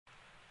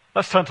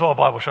Let's turn to our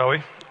Bible, shall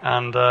we?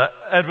 And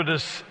Edward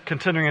is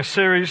continuing a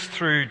series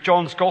through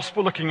John's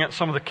Gospel, looking at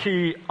some of the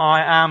key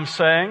I am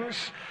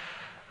sayings.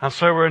 And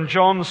so we're in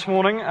John this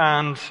morning,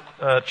 and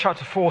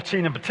chapter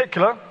 14 in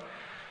particular.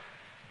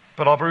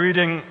 But I'll be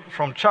reading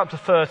from chapter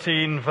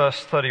 13, verse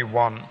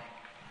 31.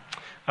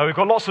 We've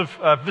got lots of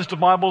visitor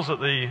Bibles at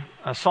the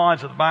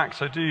sides, at the back,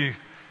 so do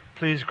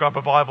please grab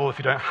a Bible if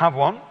you don't have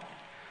one.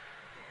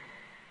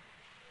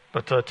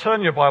 But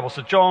turn your Bibles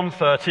to John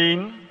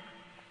 13.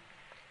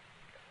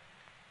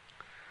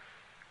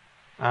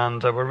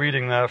 And we're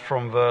reading there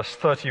from verse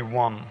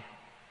 31.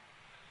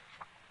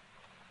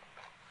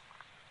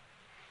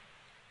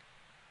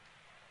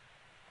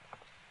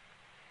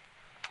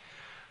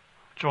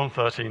 John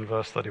 13,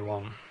 verse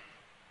 31.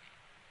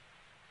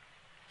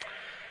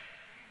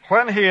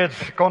 When he had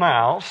gone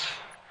out,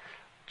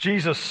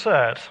 Jesus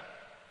said,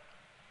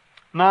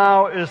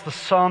 "Now is the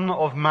Son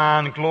of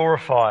Man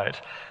glorified,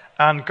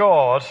 and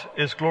God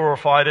is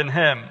glorified in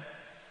him.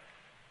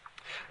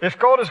 If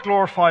God is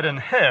glorified in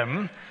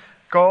him,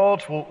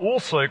 God will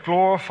also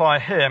glorify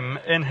him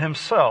in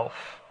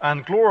himself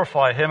and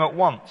glorify him at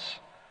once.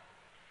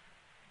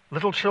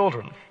 Little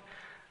children,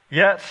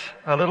 yet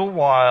a little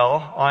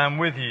while I am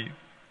with you.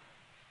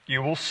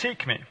 You will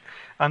seek me.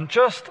 And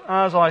just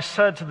as I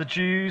said to the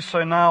Jews,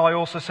 so now I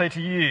also say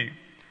to you,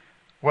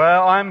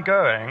 where I am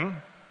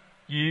going,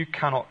 you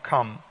cannot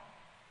come.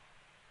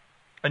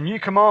 A new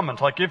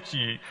commandment I give to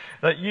you,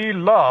 that you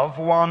love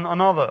one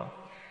another.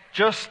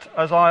 Just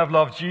as I have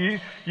loved you,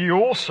 you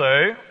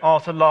also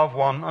are to love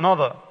one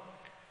another.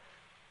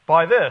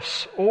 By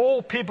this,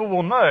 all people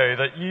will know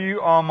that you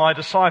are my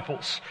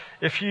disciples,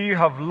 if you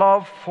have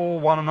love for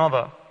one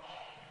another."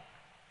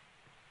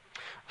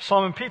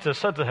 Simon Peter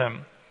said to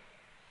him,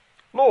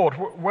 "Lord,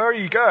 where are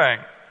you going?"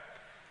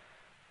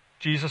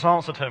 Jesus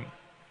answered him,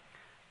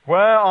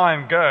 "Where I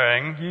am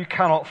going, you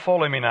cannot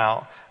follow me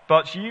now,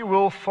 but you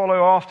will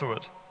follow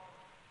afterward."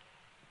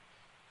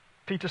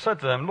 Peter said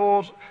to him,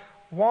 "Lord,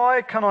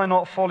 why can I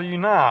not follow you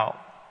now?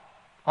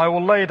 I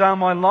will lay down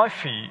my life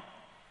for you."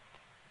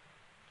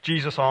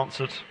 Jesus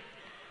answered,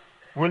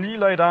 "Will you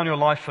lay down your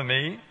life for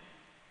me?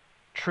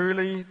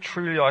 Truly,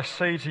 truly, I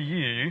say to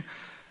you,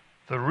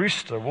 the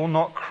rooster will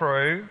not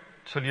crow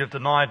till you have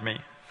denied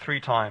me 3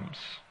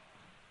 times.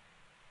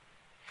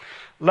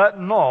 Let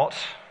not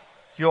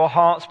your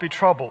hearts be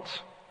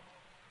troubled.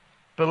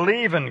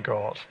 Believe in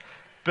God.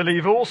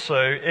 Believe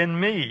also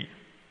in me.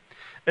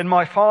 In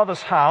my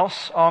Father's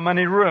house are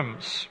many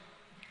rooms.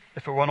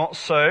 If it were not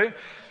so,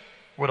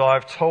 would I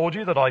have told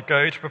you that I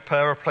go to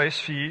prepare a place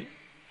for you?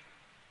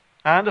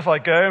 And if I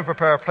go and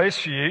prepare a place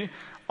for you,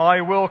 I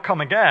will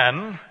come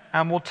again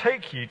and will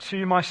take you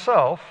to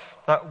myself,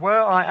 that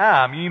where I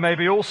am you may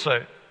be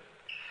also.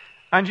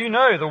 And you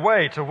know the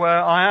way to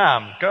where I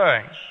am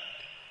going."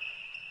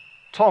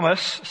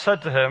 Thomas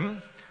said to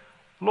him,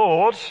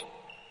 "Lord,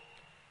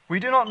 we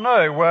do not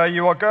know where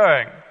you are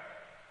going.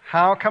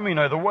 How can we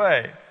know the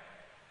way?"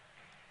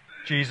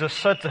 Jesus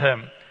said to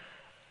him,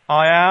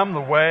 "I am the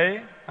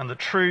way and the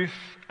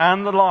truth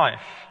and the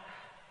life.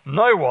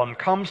 No one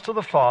comes to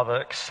the Father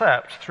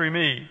except through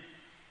me.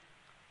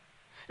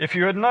 If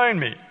you had known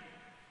me,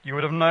 you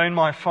would have known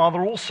my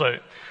Father also.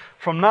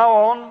 From now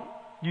on,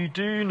 you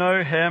do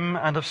know him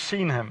and have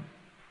seen him."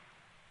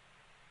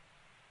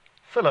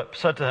 Philip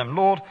said to him,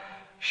 "Lord,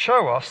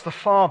 show us the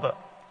Father,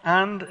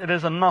 and it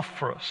is enough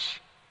for us."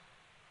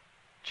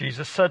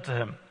 Jesus said to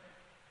him,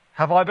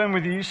 "Have I been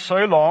with you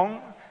so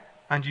long,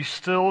 and you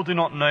still do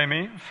not know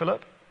me,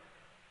 Philip?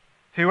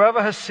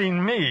 Whoever has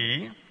seen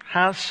me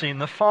has seen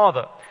the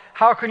Father.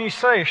 How can you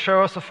say,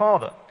 'Show us the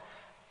Father'?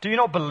 Do you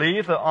not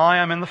believe that I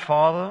am in the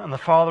Father and the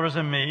Father is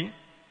in me?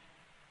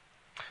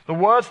 The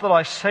words that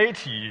I say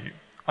to you,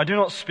 I do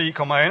not speak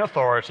on my own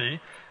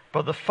authority,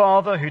 but the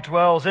Father who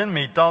dwells in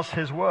me does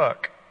his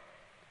work.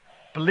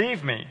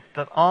 Believe me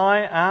that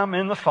I am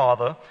in the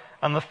Father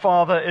and the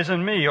Father is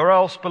in me, or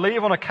else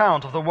believe on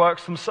account of the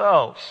works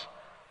themselves.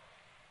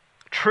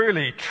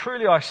 Truly,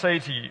 truly I say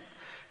to you,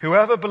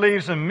 whoever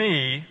believes in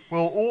me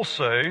will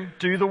also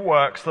do the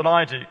works that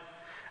I do,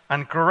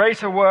 and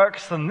greater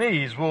works than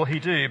these will he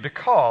do,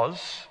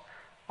 because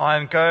I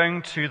am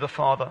going to the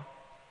Father.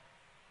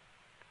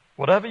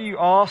 Whatever you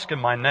ask in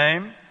my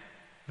name,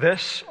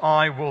 this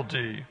I will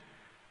do,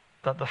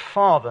 that the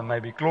Father may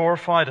be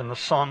glorified in the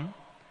Son.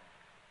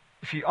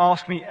 If you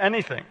ask me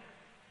anything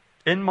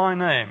in my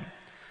name,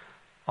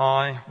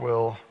 I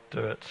will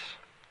do it."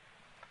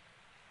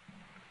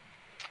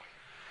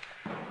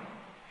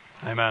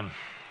 Amen.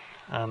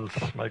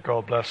 And may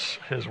God bless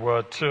his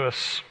word to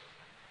us.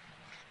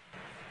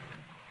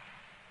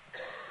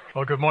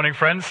 Well, good morning,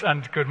 friends,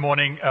 and good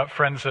morning,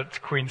 friends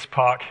at Queen's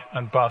Park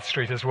and Bath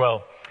Street as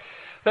well.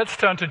 Let's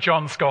turn to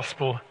John's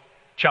Gospel,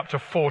 chapter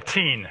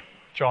 14.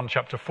 John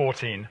chapter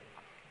 14.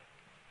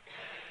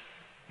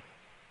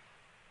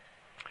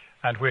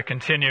 And we're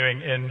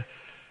continuing in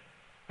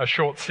a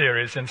short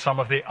series in some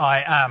of the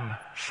I am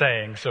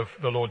sayings of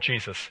the Lord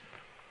Jesus.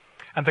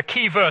 And the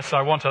key verse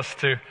I want us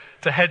to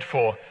head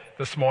for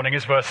this morning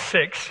is verse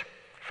 6,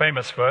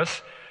 famous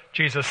verse.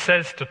 Jesus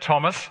says to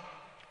Thomas,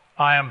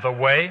 I am the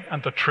way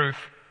and the truth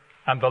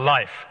and the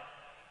life.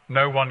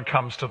 No one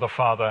comes to the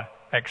Father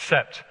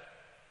except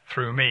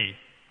through me.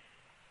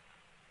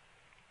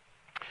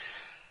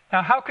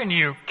 Now, how can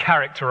you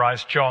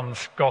characterize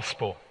John's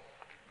gospel?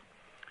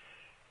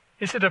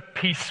 Is it a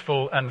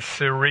peaceful and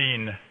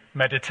serene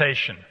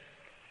meditation?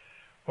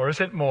 Or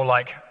is it more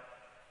like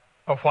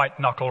a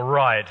white-knuckle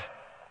ride?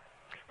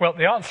 Well,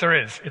 the answer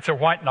is it's a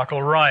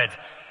white-knuckle ride.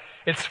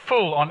 It's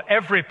full on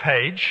every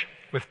page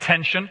with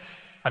tension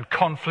and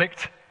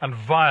conflict and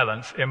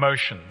violent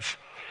emotions.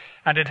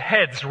 And it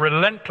heads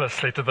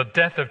relentlessly to the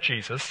death of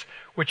Jesus,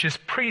 which is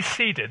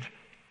preceded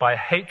by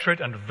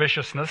hatred and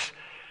viciousness,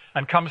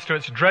 and comes to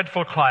its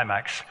dreadful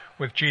climax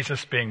with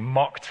Jesus being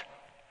mocked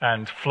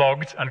and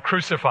flogged and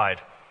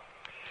crucified.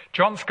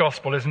 John's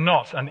gospel is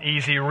not an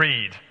easy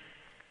read.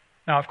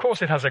 Now, of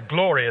course, it has a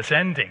glorious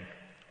ending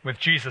with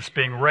Jesus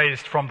being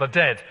raised from the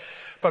dead.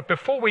 But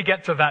before we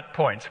get to that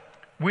point,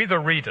 we, the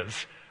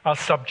readers, are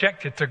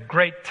subjected to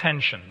great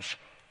tensions.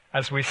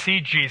 As we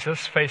see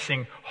Jesus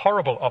facing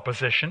horrible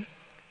opposition,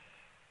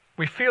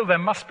 we feel there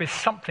must be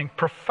something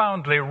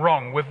profoundly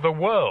wrong with the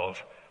world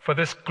for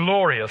this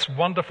glorious,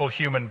 wonderful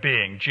human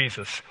being,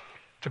 Jesus,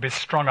 to be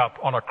strung up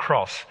on a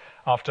cross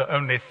after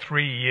only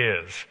 3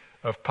 years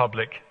of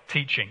public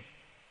teaching.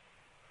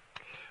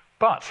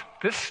 But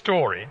this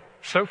story,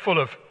 so full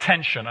of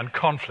tension and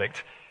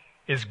conflict,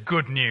 is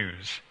good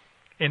news.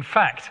 In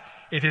fact,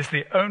 it is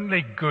the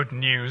only good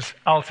news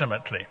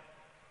ultimately.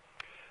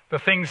 The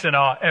things in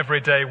our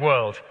everyday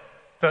world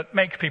that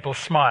make people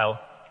smile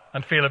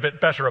and feel a bit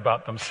better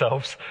about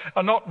themselves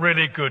are not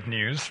really good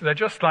news. They're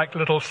just like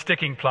little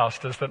sticking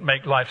plasters that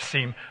make life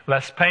seem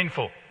less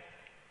painful.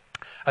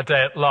 A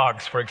day at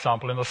Largs, for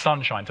example, in the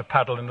sunshine to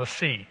paddle in the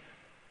sea.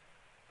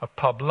 A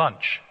pub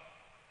lunch.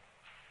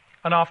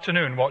 An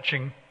afternoon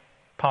watching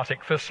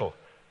Partick Thistle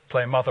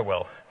play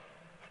Motherwell,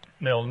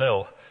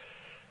 0-0.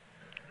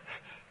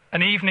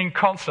 An evening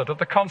concert at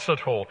the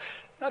concert hall.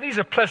 Now, these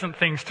are pleasant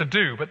things to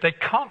do, but they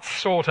can't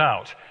sort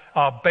out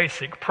our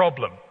basic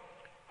problem,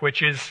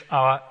 which is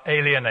our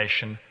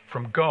alienation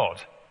from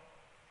God.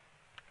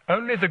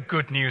 Only the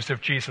good news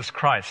of Jesus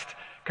Christ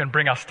can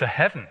bring us to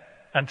heaven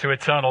and to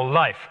eternal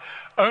life.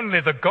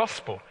 Only the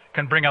gospel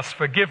can bring us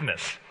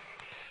forgiveness.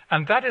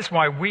 And that is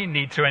why we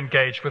need to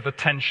engage with the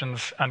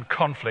tensions and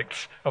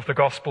conflicts of the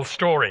gospel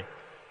story.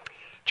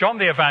 John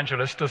the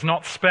Evangelist does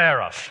not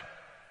spare us,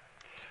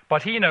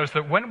 but he knows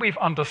that when we've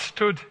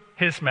understood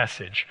his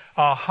message,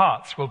 our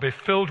hearts will be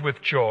filled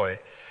with joy,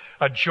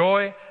 a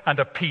joy and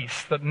a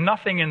peace that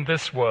nothing in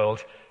this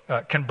world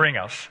can bring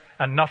us,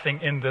 and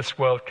nothing in this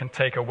world can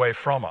take away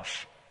from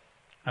us.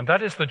 And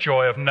that is the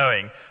joy of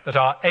knowing that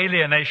our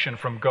alienation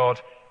from God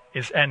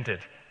is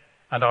ended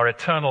and our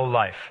eternal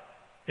life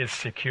is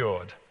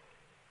secured.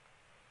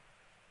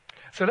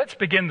 So let's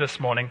begin this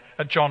morning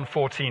at John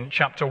 14,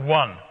 chapter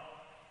 1,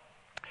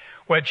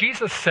 where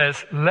Jesus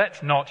says,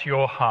 "Let not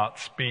your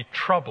hearts be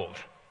troubled."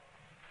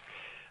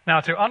 Now,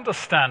 to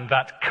understand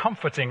that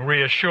comforting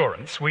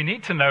reassurance, we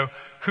need to know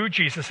who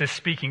Jesus is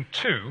speaking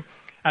to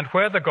and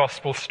where the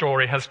gospel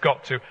story has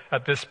got to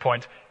at this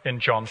point in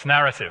John's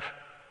narrative.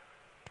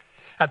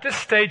 At this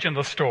stage in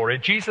the story,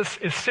 Jesus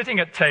is sitting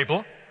at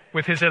table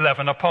with his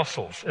 11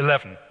 apostles,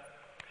 11.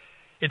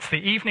 It's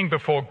the evening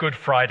before Good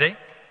Friday,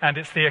 and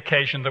it's the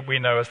occasion that we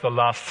know as the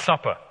Last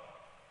Supper.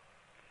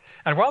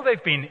 And while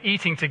they've been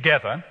eating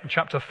together,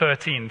 chapter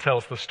 13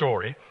 tells the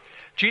story,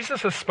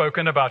 Jesus has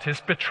spoken about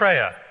his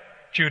betrayer,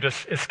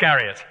 Judas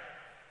Iscariot.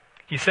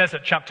 He says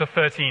at chapter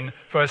 13,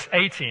 verse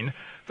 18,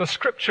 "The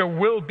scripture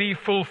will be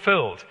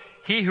fulfilled.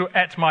 He who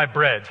ate my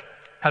bread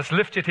has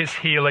lifted his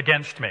heel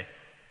against me."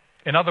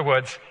 In other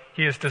words,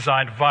 he has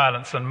designed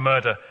violence and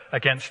murder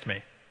against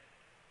me.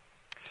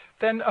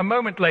 Then a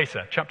moment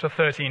later, chapter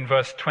 13,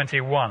 verse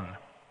 21,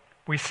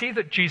 we see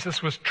that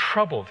Jesus was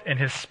troubled in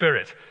his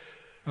spirit.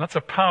 And that's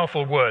a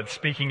powerful word,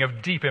 speaking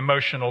of deep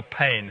emotional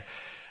pain.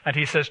 And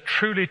he says,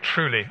 "Truly,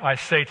 truly, I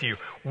say to you,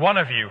 one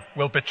of you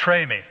will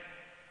betray me."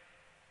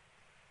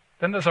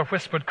 Then there's a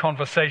whispered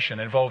conversation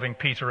involving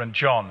Peter and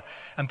John.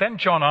 And then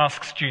John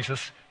asks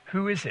Jesus,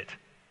 "Who is it?"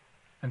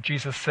 And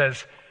Jesus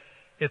says,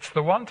 "It's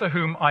the one to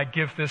whom I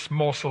give this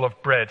morsel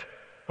of bread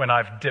when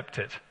I've dipped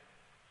it."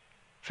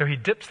 So he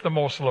dips the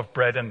morsel of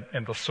bread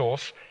in the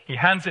sauce. He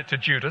hands it to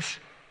Judas,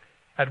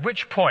 at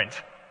which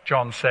point,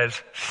 John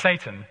says,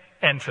 Satan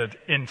entered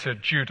into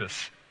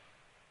Judas.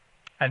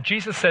 And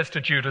Jesus says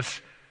to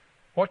Judas,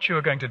 "What you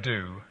are going to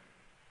do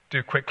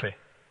quickly."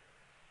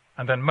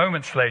 And then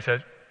moments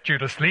later,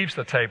 Judas leaves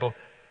the table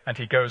and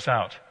he goes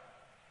out.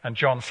 And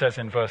John says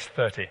in verse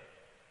 30,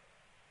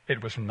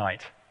 it was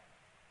night.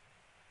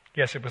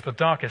 Yes, it was the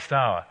darkest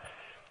hour.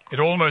 It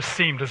almost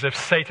seemed as if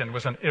Satan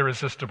was an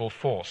irresistible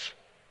force.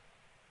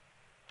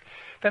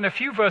 Then a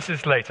few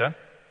verses later,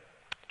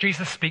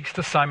 Jesus speaks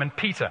to Simon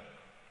Peter.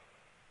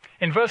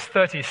 In verse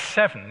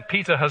 37,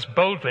 Peter has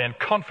boldly and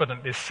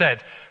confidently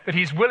said that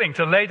he's willing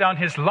to lay down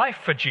his life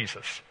for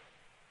Jesus.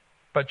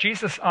 But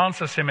Jesus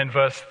answers him in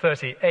verse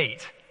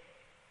 38,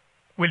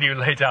 "Will you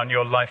lay down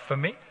your life for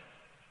me?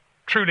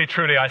 Truly,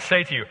 truly, I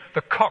say to you,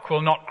 the cock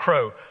will not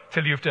crow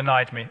till you've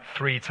denied me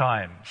 3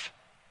 times.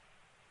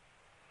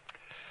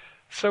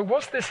 So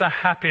was this a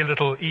happy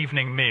little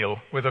evening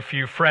meal with a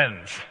few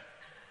friends?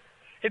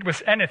 It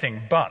was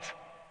anything but.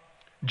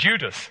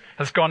 Judas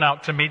has gone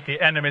out to meet the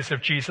enemies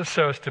of Jesus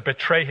so as to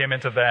betray him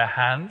into their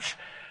hands,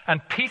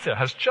 and Peter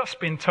has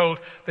just been told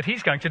that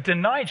he's going to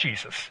deny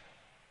Jesus.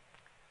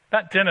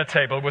 That dinner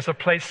table was a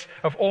place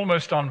of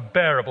almost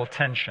unbearable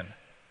tension.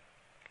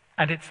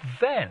 And it's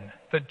then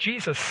that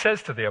Jesus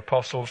says to the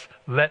apostles,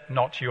 "Let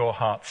not your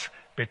hearts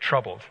be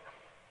troubled."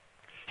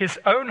 His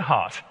own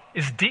heart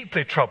is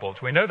deeply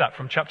troubled. We know that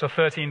from chapter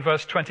 13,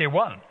 verse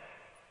 21.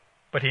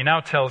 But he now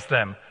tells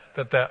them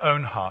that their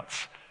own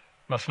hearts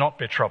must not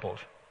be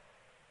troubled.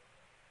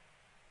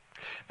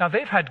 Now,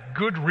 they've had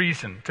good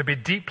reason to be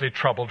deeply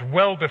troubled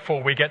well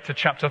before we get to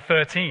chapter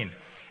 13.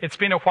 It's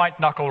been a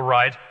white-knuckle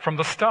ride from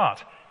the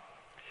start.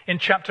 In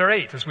chapter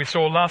 8, as we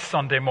saw last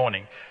Sunday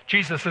morning,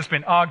 Jesus has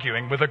been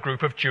arguing with a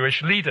group of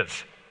Jewish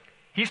leaders.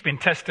 He's been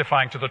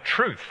testifying to the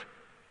truth.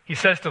 He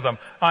says to them,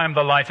 "I am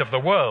the light of the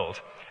world,"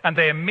 and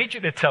they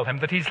immediately tell him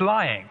that he's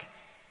lying.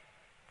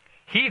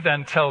 He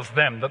then tells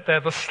them that they're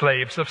the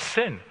slaves of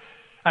sin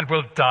and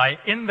will die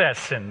in their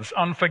sins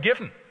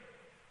unforgiven.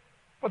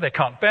 Well, they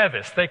can't bear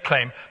this. They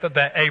claim that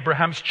they're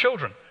Abraham's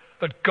children,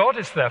 that God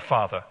is their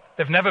father.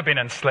 They've never been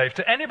enslaved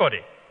to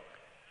anybody.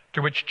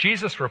 To which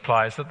Jesus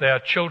replies that they are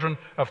children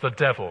of the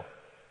devil,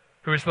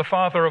 who is the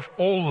father of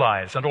all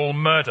lies and all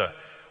murder,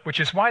 which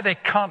is why they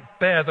can't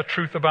bear the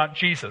truth about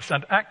Jesus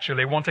and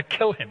actually want to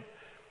kill him.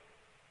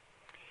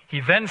 He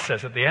then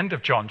says at the end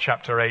of John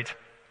chapter 8,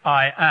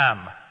 "I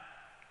am,"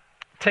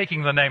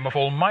 taking the name of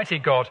Almighty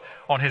God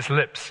on his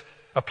lips,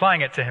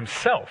 applying it to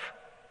himself.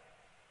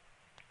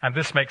 And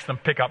this makes them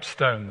pick up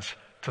stones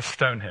to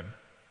stone him.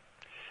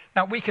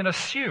 Now, we can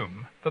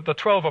assume that the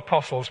 12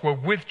 apostles were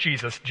with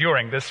Jesus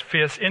during this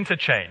fierce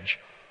interchange.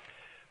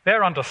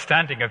 Their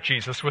understanding of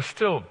Jesus was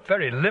still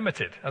very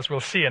limited, as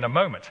we'll see in a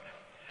moment.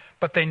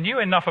 But they knew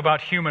enough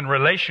about human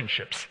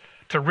relationships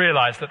to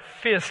realize that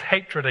fierce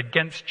hatred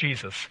against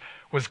Jesus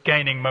was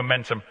gaining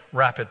momentum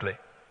rapidly.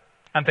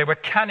 And they were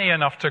canny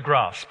enough to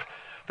grasp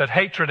that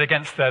hatred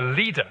against their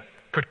leader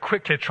could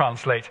quickly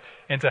translate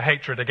into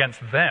hatred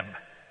against them.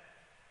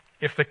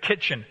 If the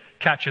kitchen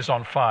catches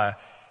on fire,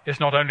 it's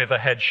not only the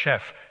head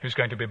chef who's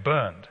going to be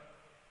burned.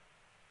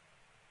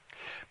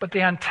 But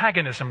the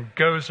antagonism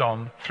goes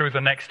on through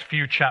the next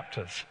few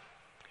chapters.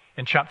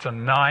 In chapter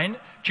 9,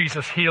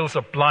 Jesus heals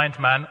a blind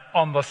man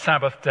on the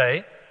Sabbath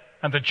day,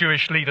 and the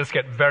Jewish leaders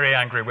get very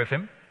angry with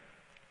him.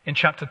 In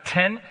chapter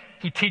 10,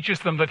 he teaches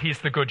them that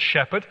he's the good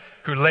shepherd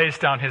who lays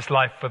down his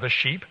life for the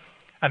sheep,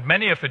 and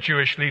many of the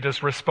Jewish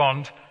leaders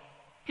respond,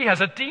 "He has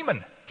a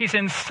demon. He's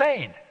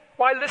insane.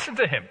 Why listen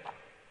to him?"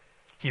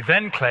 He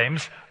then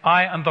claims,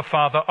 "I and the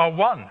Father are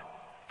one."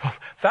 Well,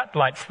 that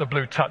lights the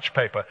blue touch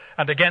paper,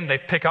 and again they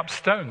pick up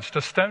stones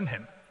to stone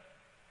him.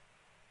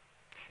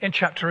 In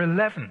chapter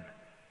 11,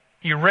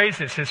 he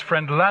raises his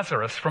friend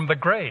Lazarus from the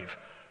grave.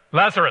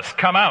 "Lazarus,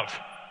 come out!"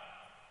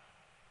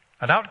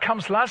 And out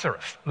comes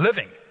Lazarus,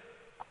 living.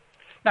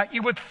 Now,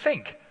 you would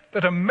think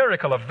that a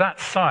miracle of that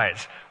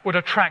size would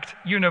attract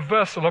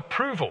universal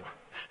approval,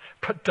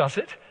 but does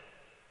it?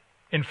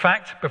 In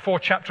fact, before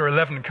chapter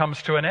 11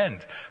 comes to an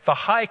end, the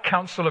High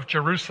Council of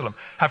Jerusalem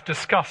have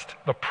discussed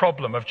the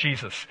problem of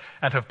Jesus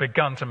and have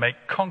begun to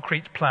make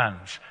concrete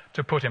plans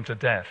to put him to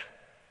death.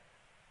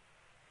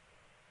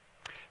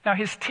 Now,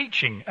 his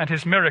teaching and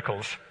his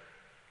miracles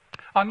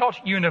are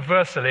not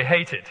universally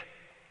hated.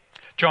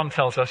 John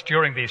tells us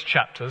during these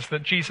chapters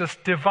that Jesus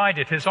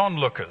divided his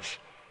onlookers.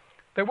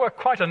 There were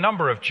quite a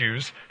number of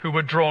Jews who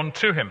were drawn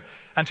to him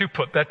and who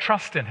put their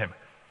trust in him.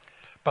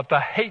 But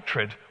the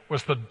hatred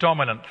was the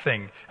dominant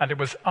thing, and it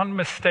was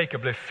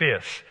unmistakably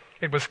fierce.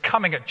 It was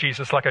coming at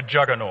Jesus like a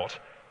juggernaut.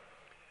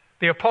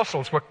 The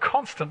apostles were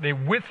constantly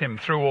with him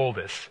through all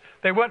this.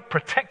 They weren't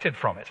protected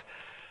from it.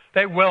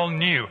 They well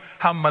knew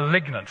how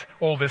malignant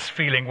all this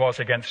feeling was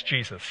against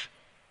Jesus.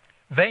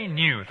 They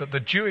knew that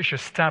the Jewish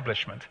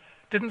establishment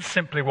didn't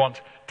simply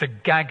want to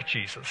gag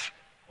Jesus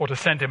or to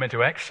send him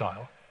into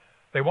exile.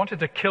 They wanted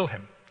to kill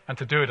him and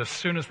to do it as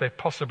soon as they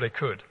possibly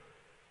could.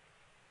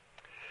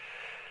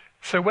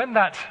 So when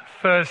that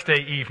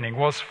Thursday evening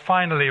was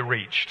finally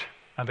reached,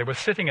 and they were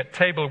sitting at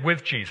table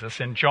with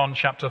Jesus in John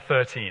chapter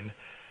 13,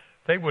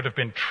 they would have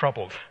been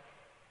troubled.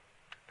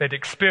 They'd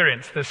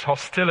experienced this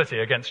hostility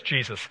against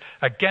Jesus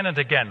again and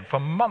again for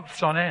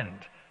months on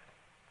end.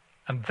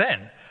 And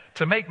then,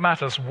 to make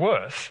matters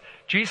worse,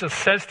 Jesus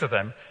says to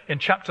them in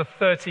chapter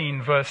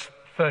 13, verse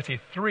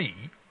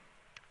 33,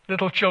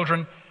 "Little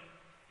children,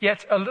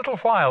 yet a little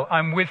while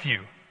I'm with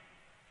you.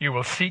 You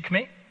will seek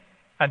me.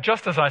 And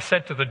just as I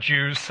said to the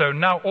Jews, so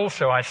now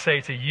also I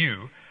say to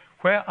you,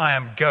 where I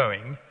am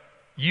going,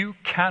 you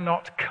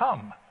cannot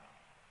come."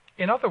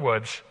 In other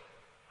words,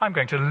 I'm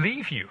going to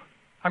leave you.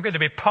 I'm going to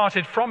be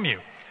parted from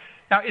you.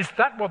 Now, is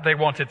that what they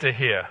wanted to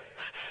hear?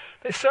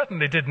 They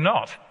certainly did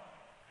not.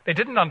 They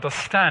didn't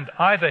understand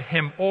either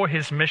him or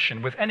his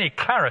mission with any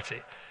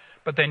clarity,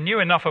 but they knew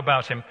enough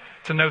about him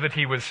to know that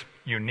he was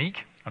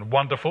unique, and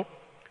wonderful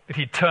that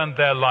he turned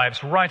their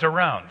lives right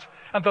around.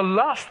 And the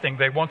last thing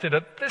they wanted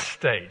at this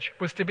stage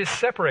was to be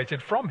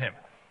separated from him.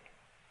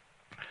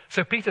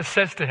 So Peter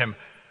says to him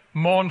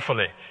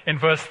mournfully in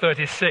verse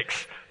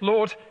 36,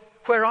 "Lord,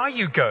 where are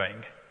you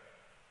going?"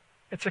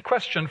 It's a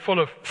question full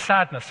of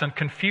sadness and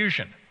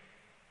confusion.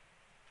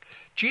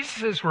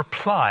 Jesus'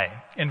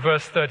 reply in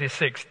verse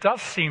 36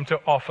 does seem to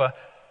offer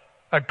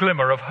a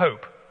glimmer of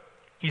hope.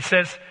 He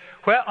says,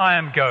 "Where I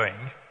am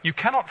going, you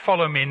cannot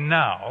follow me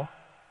now,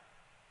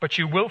 but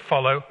you will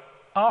follow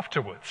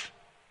afterwards."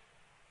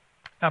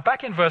 Now,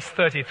 back in verse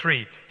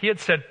 33, he had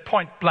said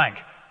point blank,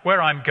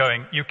 "Where I'm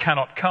going, you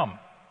cannot come."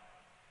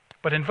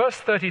 But in verse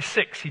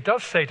 36, he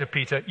does say to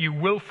Peter, "You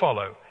will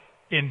follow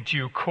in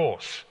due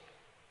course."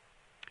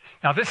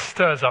 Now, this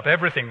stirs up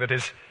everything that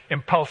is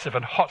impulsive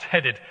and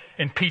hot-headed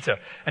in Peter,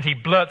 and he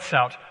blurts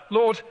out,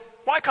 "Lord,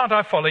 why can't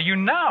I follow you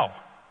now?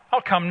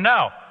 I'll come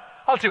now.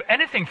 I'll do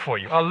anything for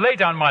you. I'll lay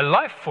down my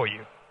life for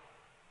you."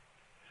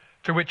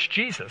 To which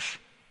Jesus,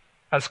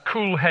 as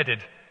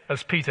cool-headed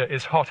as Peter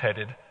is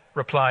hot-headed,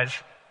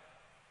 replies,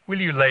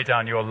 "Will you lay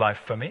down your life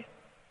for me?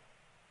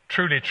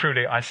 Truly,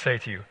 truly, I say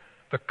to you,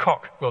 the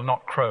cock will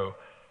not crow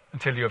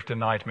until you have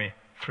denied me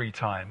 3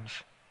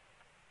 times.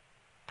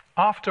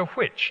 After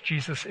which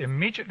Jesus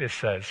immediately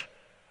says,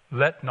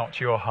 "Let not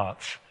your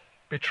hearts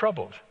be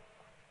troubled."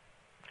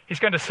 He's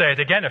going to say it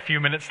again a few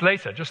minutes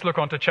later. Just look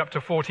on to chapter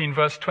 14,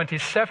 verse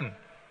 27.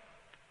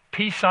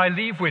 "Peace I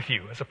leave with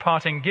you as a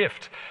parting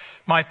gift.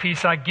 My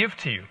peace I give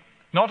to you.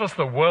 Not as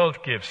the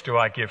world gives do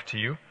I give to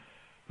you.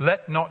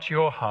 Let not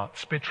your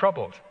hearts be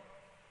troubled,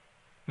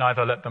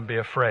 neither let them be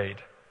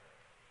afraid."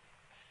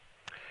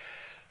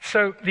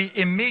 So the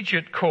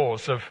immediate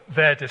cause of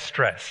their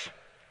distress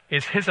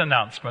is his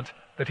announcement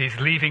that he's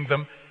leaving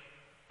them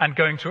and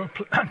going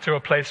to a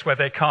place where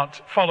they can't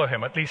follow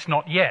him, at least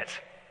not yet.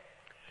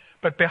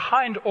 But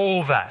behind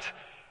all that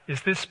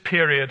is this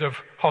period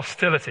of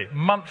hostility,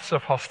 months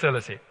of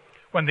hostility,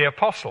 when the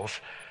apostles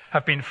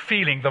have been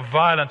feeling the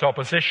violent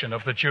opposition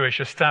of the Jewish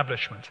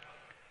establishment,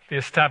 the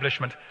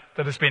establishment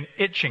that has been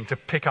itching to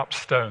pick up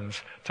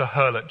stones to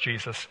hurl at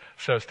Jesus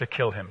so as to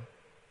kill him.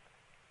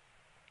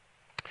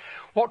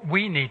 What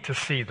we need to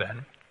see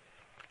then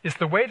is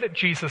the way that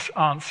Jesus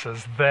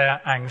answers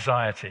their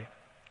anxiety,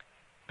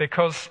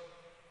 because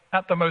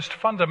at the most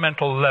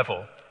fundamental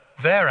level,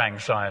 their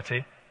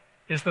anxiety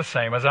is the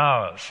same as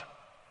ours.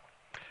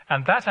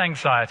 And that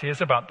anxiety is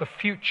about the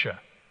future.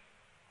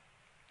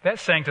 They're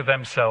saying to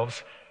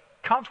themselves,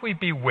 "Can't we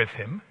be with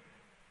him?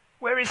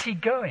 Where is he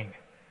going?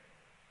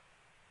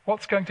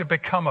 What's going to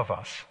become of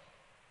us?"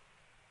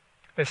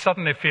 They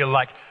suddenly feel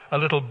like a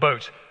little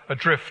boat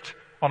adrift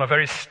on a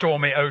very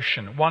stormy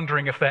ocean,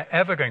 wondering if they're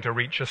ever going to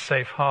reach a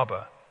safe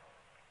harbor.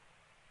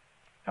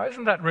 Now,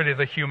 isn't that really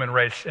the human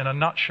race in a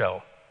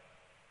nutshell?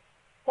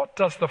 What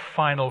does the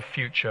final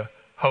future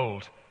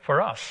hold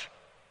for us?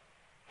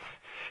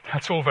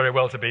 It's all very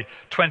well to be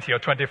 20 or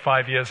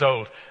 25 years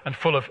old and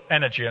full of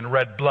energy and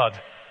red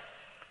blood.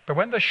 But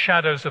when the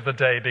shadows of the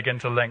day begin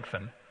to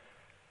lengthen,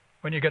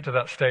 when you get to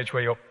that stage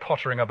where you're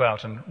pottering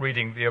about and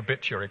reading the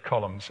obituary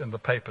columns in the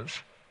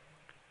papers,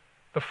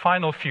 the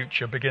final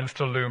future begins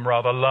to loom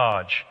rather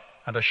large,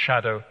 and a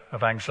shadow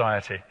of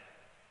anxiety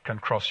can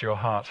cross your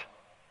heart.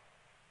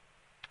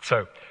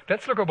 So,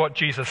 let's look at what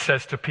Jesus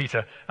says to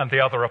Peter and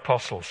the other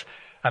apostles,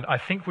 and I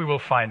think we will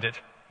find it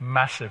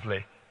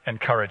massively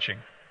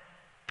encouraging.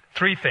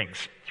 Three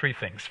things.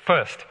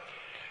 First,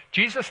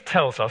 Jesus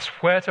tells us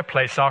where to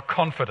place our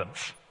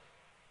confidence.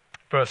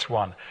 Verse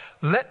 1,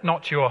 "Let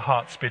not your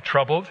hearts be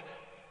troubled.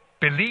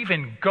 Believe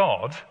in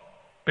God.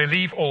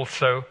 Believe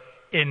also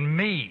in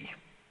me."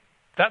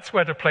 That's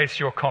where to place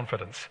your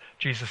confidence,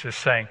 Jesus is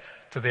saying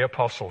to the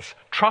apostles.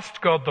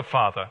 Trust God the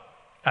Father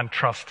and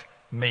trust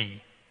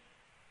me.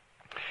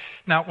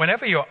 Now,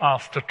 whenever you're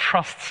asked to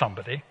trust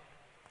somebody,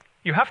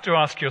 you have to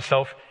ask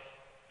yourself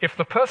if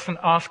the person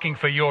asking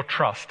for your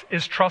trust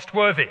is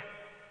trustworthy.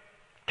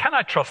 Can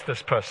I trust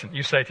this person?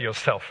 You say to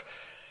yourself.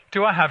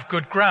 Do I have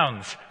good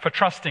grounds for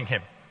trusting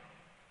him?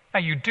 Now,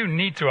 you do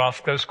need to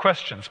ask those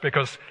questions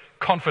because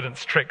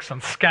confidence tricks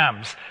and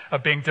scams are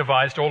being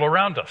devised all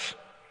around us.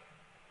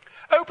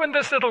 Open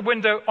this little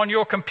window on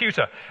your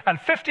computer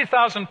and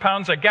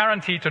 £50,000 are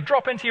guaranteed to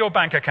drop into your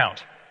bank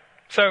account.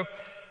 So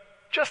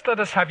just let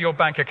us have your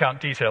bank account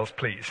details,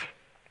 please.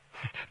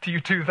 Do you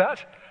do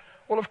that?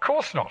 Well, of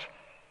course not.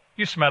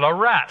 You smell a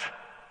rat.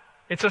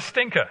 It's a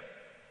stinker.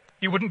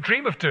 You wouldn't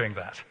dream of doing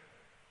that.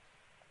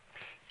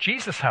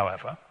 Jesus,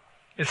 however,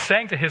 is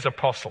saying to his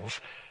apostles,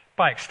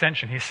 by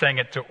extension, he's saying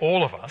it to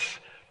all of us,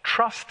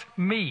 trust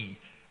me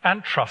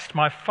and trust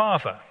my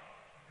Father.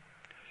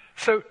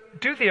 So,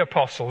 do the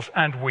apostles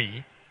and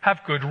we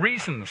have good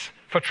reasons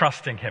for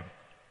trusting him?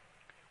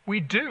 We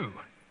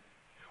do.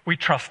 We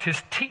trust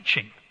his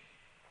teaching.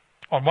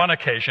 On one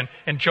occasion,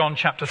 in John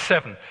chapter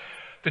 7,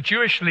 the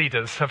Jewish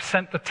leaders have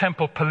sent the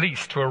temple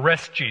police to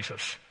arrest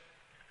Jesus.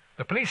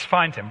 The police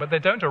find him, but they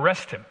don't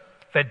arrest him.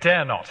 They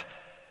dare not.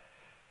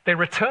 They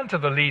return to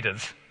the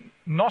leaders,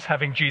 not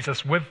having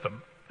Jesus with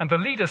them, and the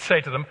leaders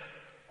say to them,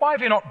 "Why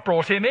have you not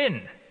brought him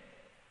in?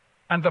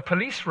 And the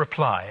police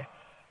reply,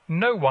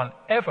 "No one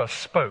ever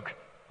spoke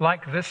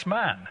like this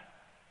man."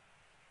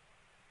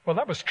 Well,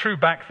 that was true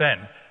back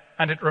then,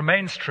 and it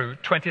remains true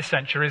 20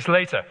 centuries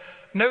later.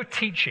 No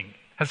teaching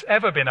has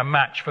ever been a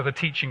match for the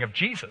teaching of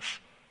Jesus.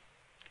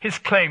 His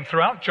claim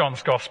throughout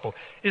John's Gospel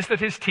is that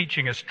his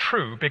teaching is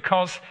true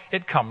because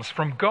it comes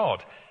from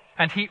God,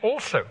 and he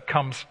also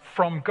comes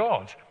from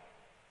God.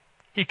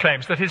 He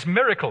claims that his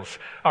miracles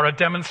are a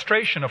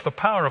demonstration of the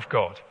power of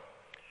God,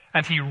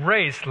 and he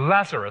raised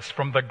Lazarus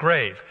from the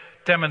grave,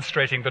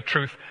 demonstrating the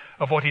truth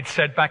of what he'd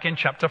said back in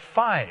chapter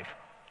 5.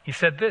 He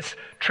said this,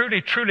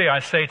 "Truly, truly, I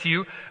say to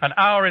you, an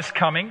hour is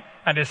coming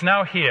and is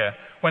now here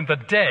when the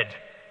dead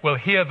will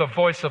hear the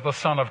voice of the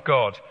Son of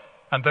God,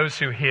 and those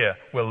who hear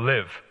will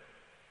live."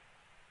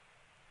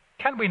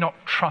 Can we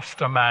not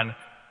trust a man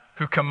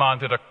who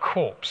commanded a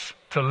corpse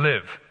to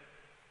live?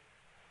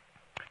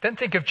 Then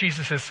think of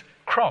Jesus'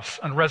 cross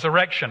and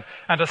resurrection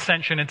and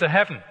ascension into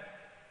heaven.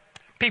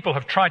 People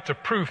have tried to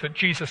prove that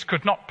Jesus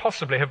could not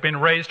possibly have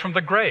been raised from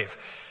the grave,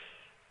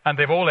 and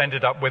they've all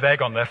ended up with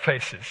egg on their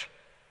faces.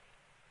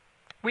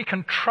 We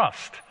can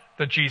trust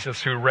the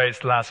Jesus who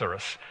raised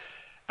Lazarus,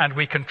 and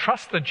we can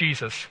trust the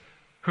Jesus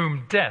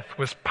whom death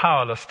was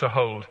powerless to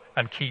hold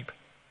and keep.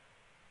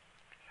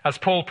 As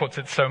Paul puts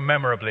it so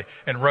memorably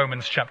in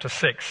Romans chapter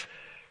 6,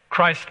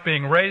 Christ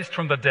being raised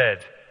from the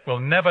dead will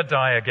never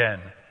die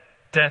again.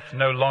 Death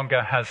no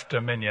longer has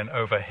dominion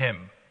over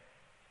him.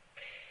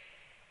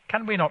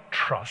 Can we not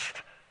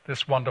trust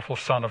this wonderful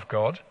Son of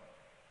God?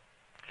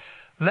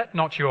 Let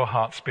not your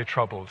hearts be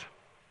troubled.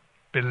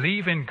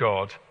 Believe in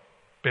God,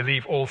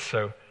 believe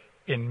also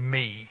in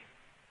me.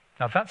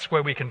 Now that's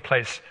where we can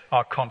place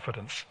our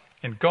confidence,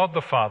 in God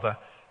the Father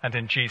and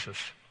in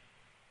Jesus.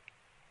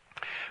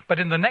 But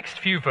in the next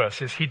few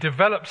verses, he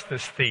develops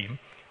this theme,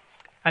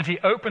 and he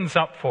opens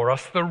up for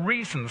us the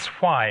reasons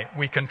why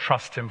we can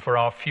trust him for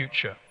our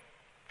future.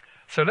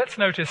 So let's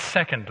notice,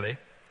 secondly,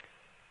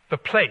 the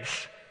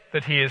place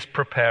that he is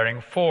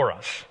preparing for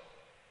us.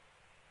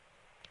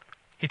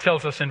 He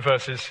tells us in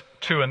verses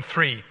 2 and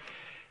 3,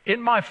 "In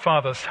my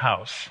Father's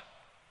house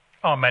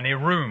are many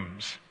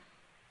rooms.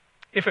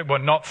 If it were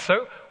not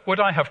so, would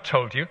I have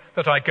told you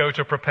that I go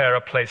to prepare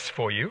a place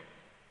for you?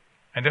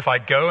 And if I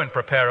go and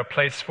prepare a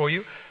place for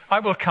you, I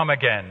will come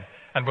again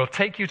and will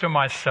take you to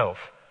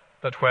myself,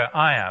 that where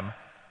I am,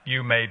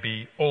 you may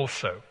be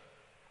also."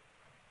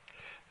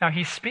 Now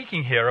he's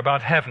speaking here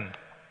about heaven,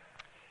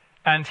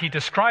 and he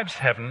describes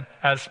heaven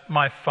as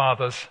my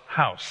Father's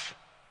house.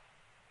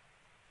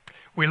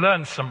 We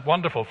learn some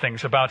wonderful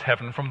things about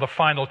heaven from the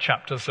final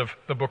chapters of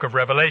the book of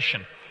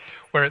Revelation,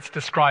 where it's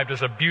described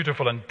as a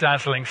beautiful and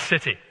dazzling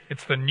city.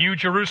 It's the New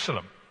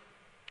Jerusalem.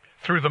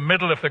 Through the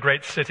middle of the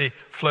great city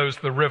flows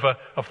the river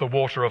of the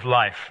water of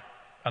life,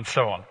 and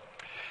so on.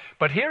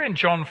 But here in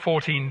John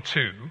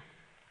 14:2,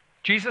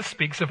 Jesus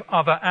speaks of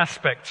other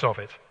aspects of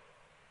it.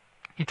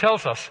 He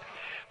tells us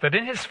that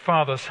in his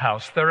Father's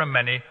house there are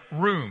many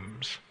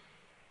rooms.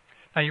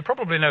 Now you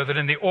probably know that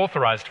in the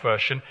authorized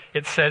version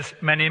it says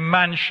many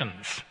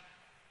mansions.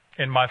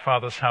 In my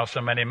Father's house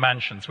are many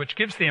mansions, which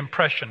gives the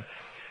impression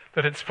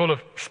that it's full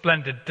of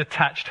splendid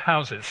detached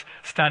houses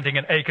standing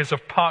in acres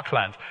of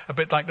parkland, a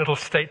bit like little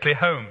stately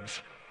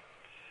homes.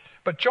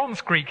 But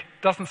John's Greek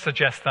doesn't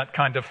suggest that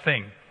kind of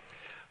thing.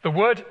 The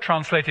word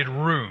translated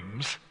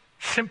rooms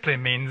simply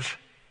means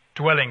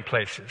dwelling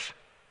places.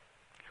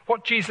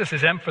 What Jesus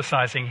is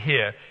emphasizing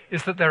here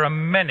is that there are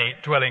many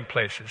dwelling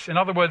places. In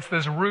other words,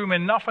 there's room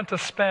enough and to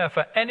spare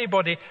for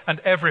anybody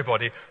and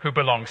everybody who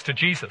belongs to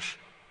Jesus.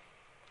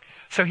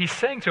 So he's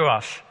saying to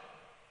us,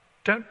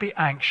 don't be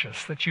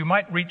anxious that you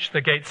might reach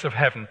the gates of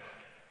heaven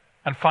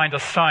and find a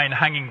sign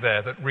hanging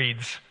there that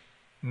reads,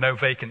 "No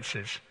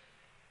vacancies."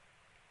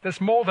 There's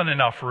more than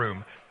enough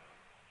room.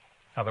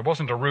 Now, there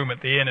wasn't a room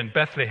at the inn in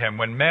Bethlehem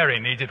when Mary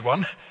needed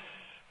one,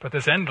 but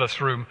there's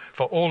endless room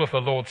for all of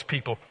the Lord's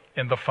people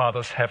in the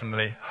Father's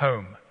heavenly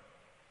home.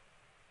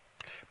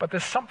 But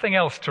there's something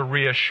else to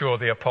reassure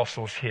the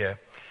apostles here,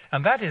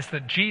 and that is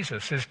that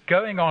Jesus is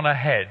going on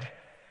ahead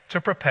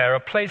to prepare a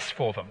place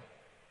for them.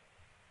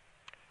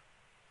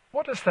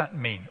 What does that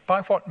mean?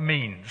 By what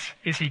means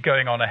is he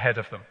going on ahead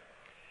of them?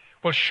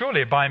 Well,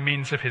 surely by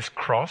means of his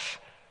cross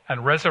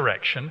and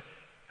resurrection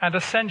and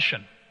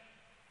ascension.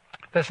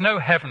 There's no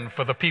heaven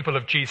for the people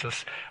of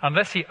Jesus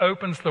unless he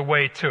opens the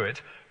way to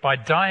it by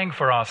dying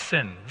for our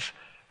sins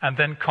and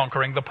then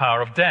conquering the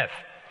power of death.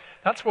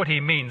 That's what he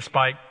means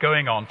by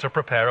going on to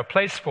prepare a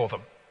place for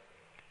them.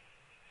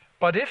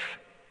 But if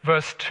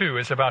verse 2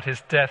 is about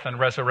his death and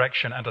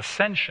resurrection and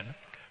ascension,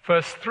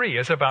 verse 3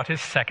 is about his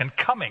second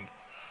coming.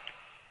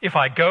 If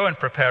I go and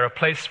prepare a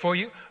place for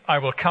you, I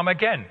will come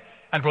again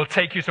and will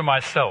take you to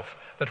myself,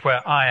 that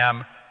where I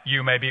am,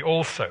 you may be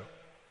also.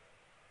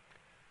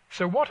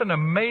 So what an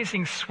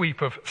amazing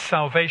sweep of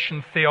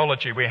salvation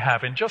theology we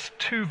have in just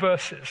 2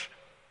 verses.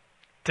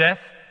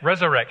 Death,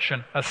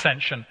 resurrection,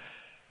 ascension,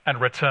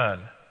 and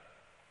return.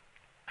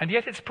 And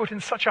yet it's put in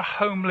such a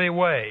homely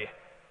way.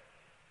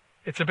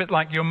 It's a bit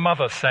like your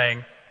mother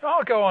saying,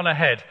 "I'll go on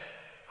ahead.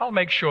 I'll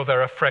make sure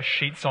there are fresh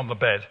sheets on the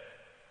bed.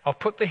 I'll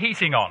put the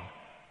heating on.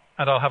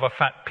 and I'll have a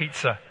fat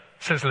pizza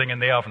sizzling in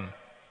the oven.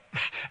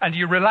 And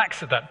you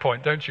relax at that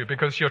point, don't you?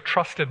 Because your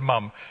trusted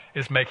mum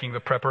is making the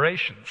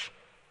preparations.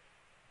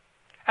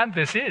 And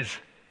this is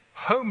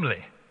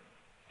homely.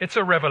 It's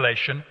a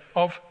revelation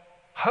of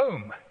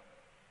home.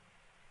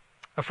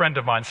 A friend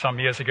of mine some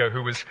years ago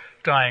who was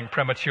dying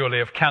prematurely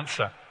of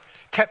cancer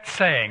kept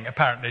saying,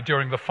 apparently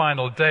during the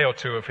final day or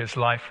two of his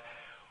life,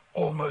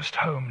 almost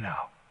home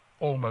now,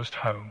 almost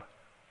home.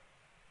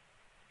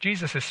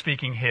 Jesus is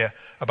speaking here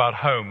about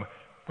home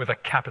with a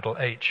capital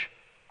H.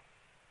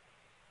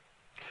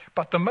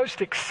 But the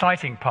most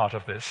exciting part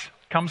of this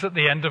comes at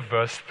the end of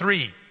verse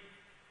 3,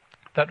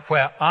 that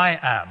where I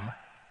am,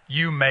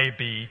 you may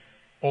be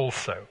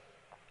also.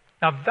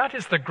 Now that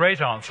is the great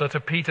answer to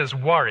Peter's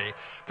worry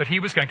that he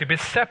was going to be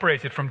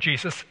separated from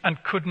Jesus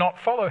and could not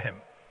follow him.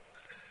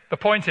 The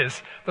point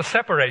is, the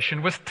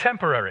separation was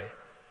temporary.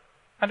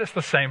 And it's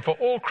the same for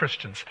all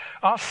Christians.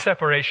 Our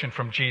separation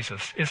from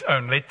Jesus is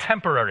only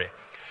temporary.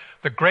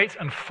 The great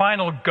and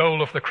final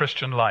goal of the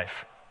Christian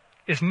life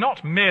is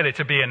not merely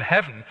to be in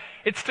heaven,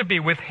 it's to be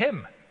with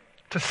him,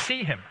 to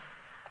see him.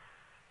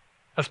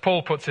 As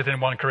Paul puts it in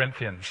 1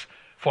 Corinthians,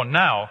 for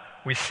now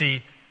we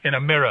see in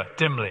a mirror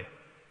dimly,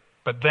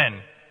 but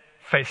then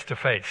face to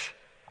face.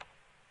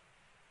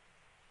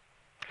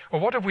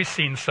 Well, what have we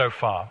seen so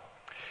far?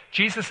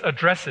 Jesus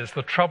addresses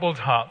the troubled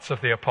hearts of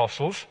the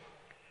apostles,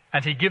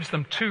 and he gives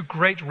them two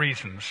great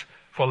reasons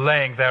for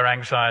laying their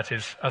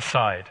anxieties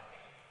aside.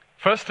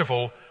 First of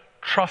all,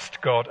 trust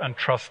God and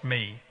trust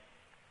me.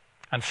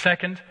 And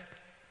second,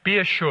 be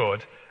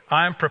assured,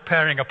 I am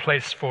preparing a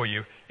place for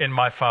you in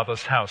my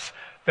Father's house.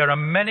 There are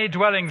many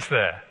dwellings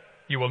there.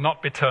 You will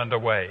not be turned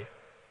away.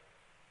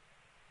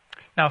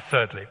 Now,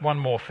 thirdly, one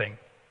more thing.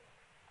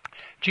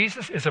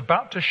 Jesus is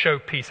about to show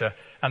Peter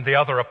and the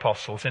other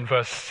apostles in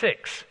verse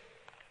 6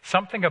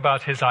 something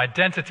about his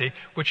identity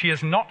which he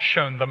has not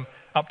shown them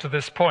up to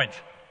this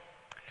point.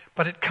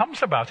 But it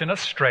comes about in a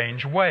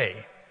strange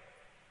way.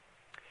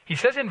 He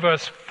says in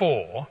verse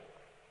 4,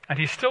 and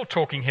he's still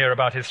talking here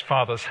about his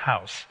Father's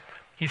house,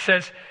 he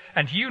says,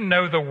 and you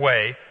know the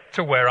way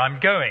to where I'm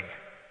going.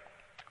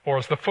 Or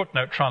as the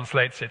footnote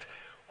translates it,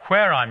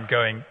 where I'm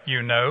going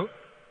you know,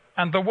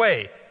 and the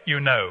way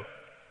you know.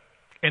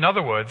 In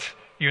other words,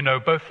 you know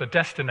both the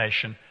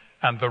destination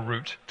and the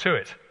route to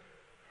it.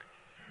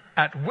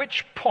 At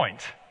which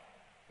point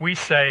we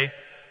say,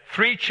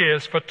 3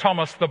 cheers for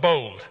Thomas the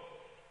Bold.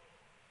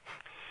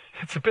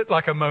 It's a bit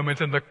like a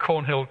moment in the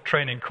Cornhill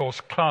training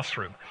course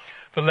classroom.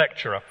 The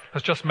lecturer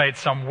has just made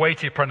some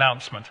weighty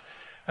pronouncement,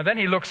 and then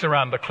he looks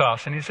around the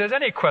class and he says,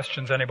 any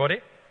questions, anybody?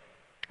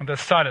 And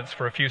there's silence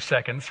for a few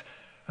seconds,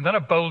 and then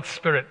a bold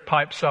spirit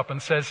pipes up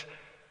and says,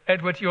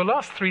 Edward, your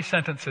last 3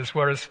 sentences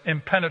were as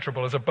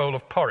impenetrable as a bowl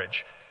of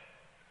porridge.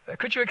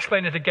 Could you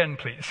explain it again,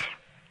 please?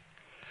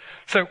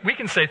 So we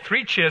can say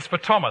 3 cheers for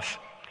Thomas.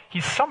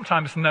 He's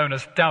sometimes known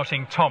as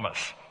Doubting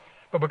Thomas.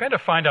 But we're going to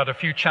find out a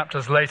few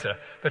chapters later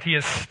that he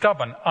is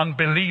stubborn,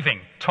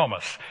 unbelieving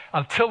Thomas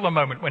until the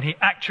moment when he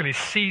actually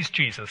sees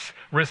Jesus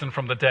risen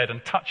from the dead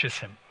and touches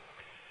him.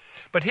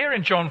 But here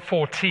in John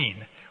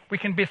 14, we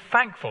can be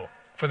thankful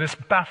for this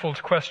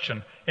baffled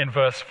question in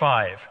verse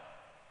 5.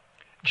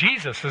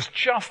 Jesus has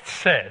just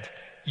said,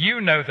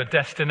 you know the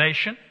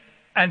destination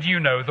and you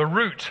know the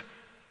route.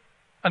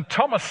 And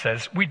Thomas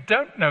says, we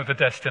don't know the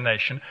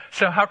destination,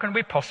 so how can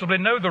we possibly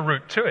know the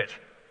route to it?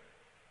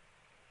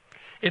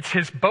 It's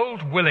his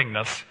bold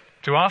willingness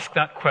to ask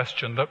that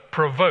question that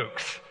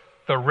provokes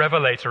the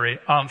revelatory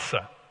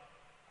answer.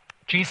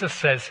 Jesus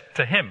says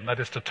to him, that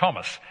is to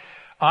Thomas,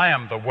 I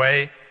am the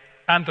way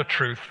and the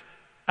truth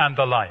and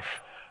the life.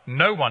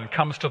 No one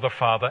comes to the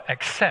Father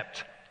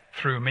except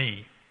through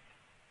me.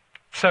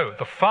 So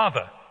the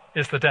Father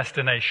is the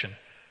destination.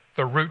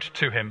 The route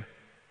to him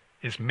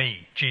is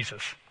me,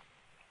 Jesus.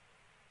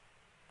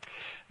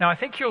 Now, I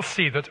think you'll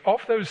see that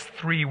of those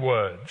 3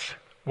 words,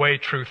 way,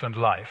 truth, and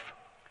life,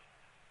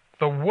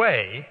 the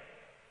way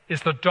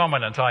is the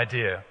dominant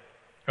idea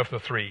of the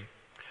 3.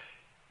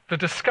 The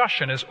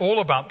discussion is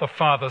all about the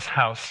Father's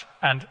house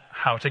and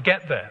how to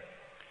get there.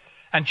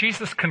 And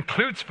Jesus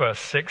concludes verse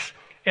 6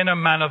 in a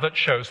manner that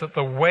shows that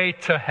the way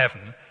to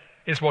heaven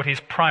is what he's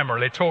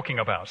primarily talking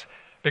about,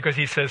 because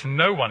he says,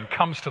 no one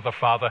comes to the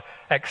Father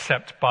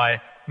except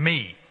by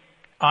me.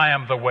 I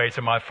am the way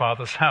to my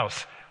Father's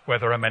house, where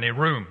there are many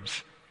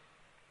rooms.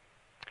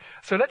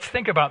 So let's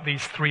think about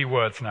these 3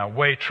 words now,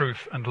 way,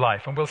 truth, and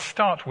life. And we'll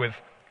start with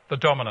the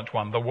dominant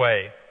one, the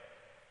way.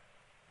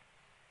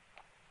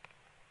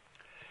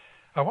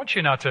 I want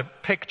you now to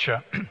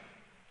picture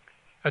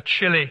a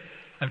chilly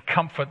and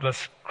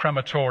comfortless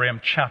crematorium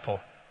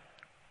chapel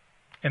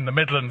in the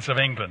Midlands of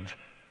England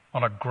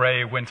on a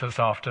grey winter's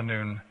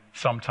afternoon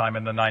sometime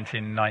in the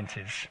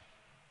 1990s.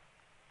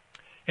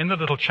 In the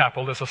little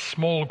chapel, there's a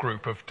small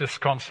group of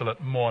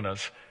disconsolate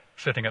mourners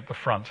sitting at the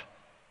front.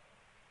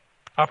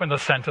 Up in the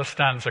center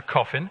stands a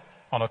coffin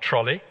on a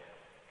trolley,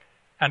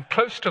 and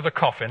close to the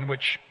coffin,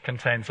 which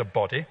contains a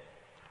body,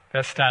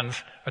 there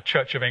stands a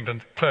Church of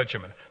England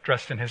clergyman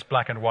dressed in his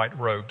black and white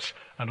robes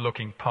and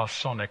looking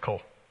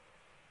parsonical.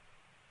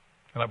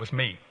 And that was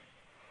me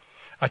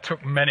I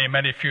took many,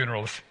 many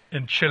funerals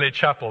in chilly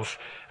chapels,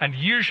 and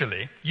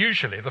usually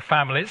the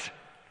families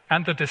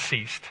and the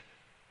deceased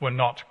were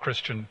not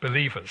Christian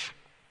believers.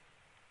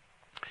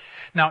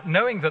 Now,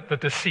 knowing that the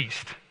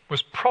deceased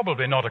was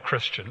probably not a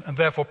Christian and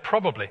therefore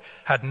probably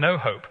had no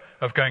hope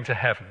of going to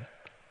heaven,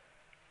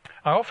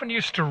 I often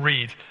used to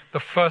read the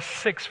first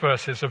 6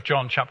 verses of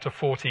John chapter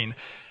 14,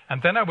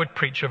 and then I would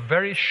preach a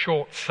very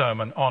short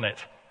sermon on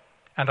it.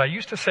 And I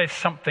used to say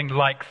something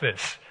like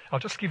this. I'll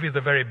just give you the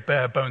very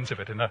bare bones of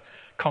it in a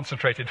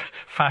concentrated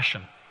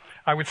fashion.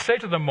 I would say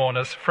to the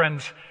mourners,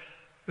 friends,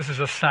 this is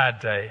a sad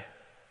day.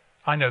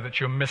 I know that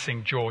you're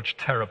missing George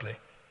terribly.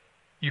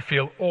 You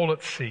feel all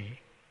at sea.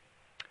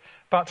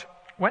 But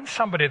when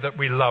somebody that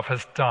we love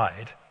has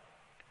died,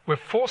 we're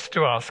forced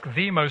to ask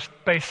the most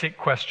basic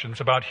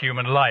questions about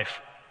human life.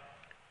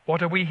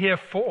 What are we here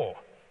for?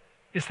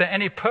 Is there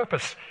any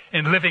purpose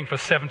in living for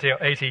 70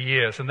 or 80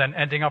 years and then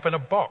ending up in a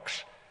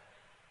box?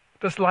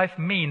 Does life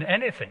mean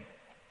anything?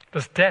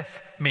 Does death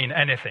mean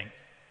anything?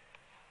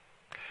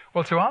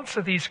 Well, to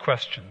answer these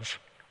questions,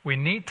 we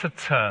need to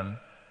turn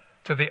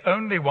to the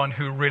only one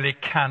who really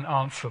can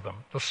answer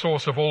them, the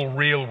source of all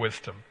real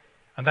wisdom,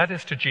 and that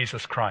is to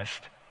Jesus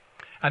Christ.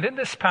 And in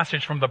this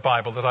passage from the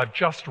Bible that I've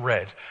just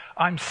read,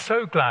 I'm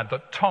so glad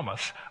that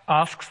Thomas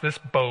asks this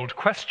bold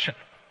question.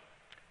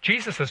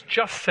 Jesus has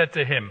just said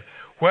to him,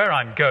 where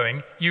I'm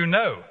going, you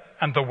know,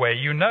 and the way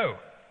you know.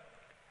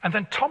 And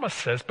then Thomas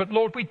says, but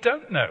Lord, we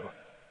don't know.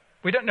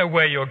 We don't know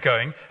where you're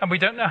going, and we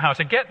don't know how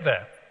to get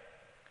there.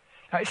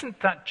 Now, isn't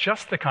that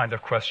just the kind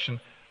of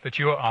question that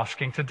you are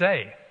asking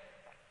today?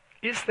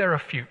 Is there a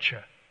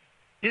future?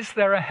 Is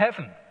there a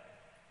heaven?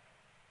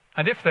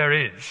 And if there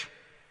is,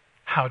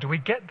 how do we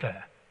get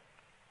there?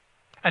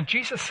 And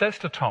Jesus says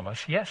to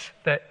Thomas, yes,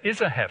 there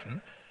is a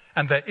heaven,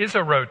 and there is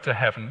a road to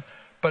heaven,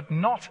 but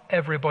not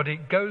everybody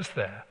goes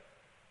there.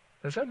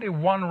 There's only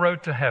one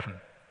road to heaven.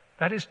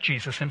 That is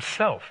Jesus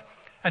himself.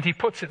 And he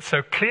puts it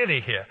so clearly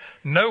here,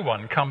 no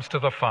one comes to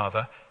the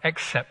Father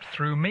except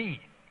through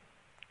me.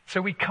 So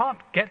we can't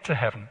get to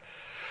heaven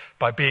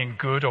by being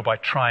good or by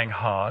trying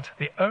hard.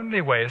 The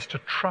only way is to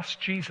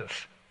trust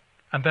Jesus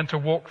and then to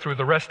walk through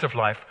the rest of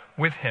life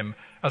with him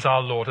as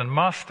our Lord and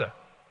Master.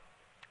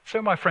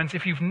 So, my friends,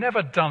 if you've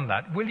never done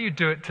that, will you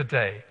do it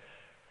today?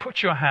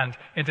 Put your hand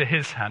into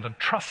his hand and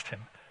trust him.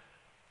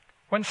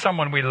 When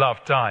someone we love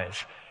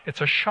dies,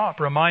 it's a sharp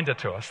reminder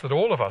to us that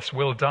all of us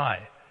will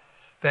die.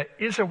 There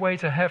is a way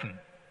to heaven,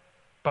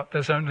 but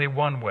there's only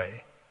one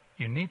way.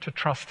 You need to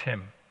trust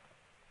him.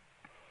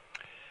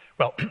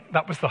 Well,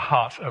 that was the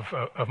heart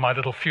of my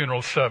little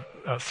funeral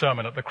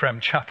sermon at the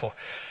Creme Chapel.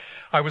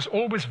 I was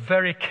always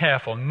very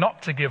careful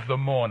not to give the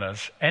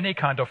mourners any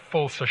kind of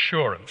false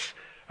assurance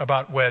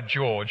about where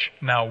George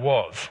now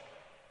was.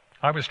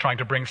 I was trying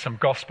to bring some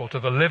gospel to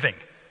the living.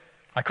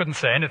 I couldn't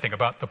say anything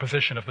about the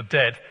position of the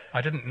dead.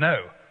 I didn't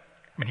know.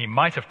 I mean, he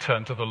might have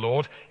turned to the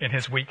Lord in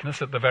his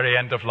weakness at the very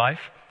end of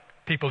life.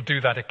 People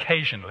do that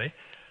occasionally,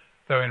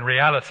 though in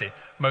reality,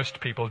 most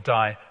people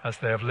die as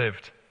they have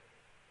lived.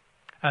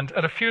 And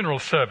at a funeral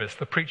service,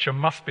 the preacher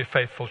must be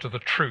faithful to the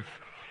truth.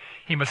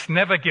 He must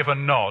never give a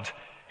nod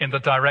in the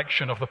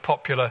direction of the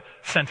popular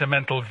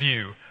sentimental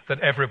view that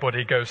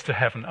everybody goes to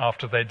heaven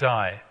after they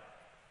die.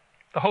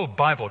 The whole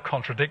Bible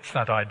contradicts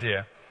that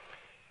idea.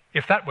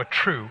 If that were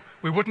true,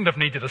 we wouldn't have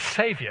needed a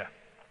savior.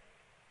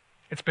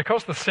 It's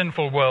because the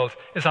sinful world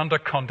is under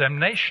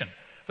condemnation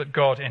that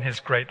God, in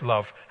his great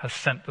love, has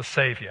sent the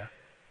savior.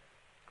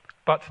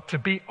 But to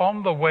be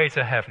on the way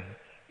to heaven,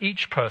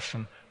 each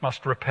person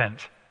must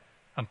repent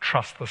and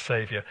trust the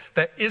Savior.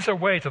 There is a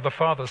way to the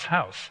Father's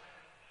house,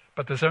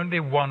 but there's only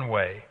one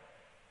way.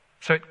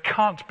 So it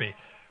can't be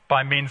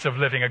by means of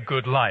living a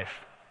good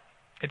life.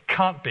 It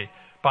can't be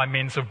by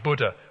means of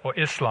Buddha or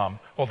Islam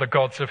or the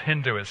gods of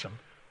Hinduism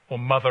or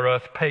Mother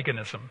Earth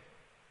paganism.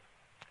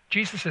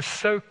 Jesus is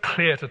so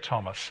clear to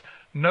Thomas,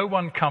 no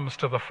one comes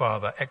to the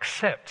Father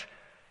except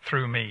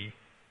through me.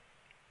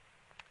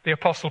 The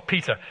Apostle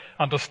Peter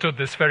understood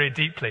this very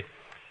deeply,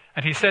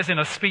 and he says in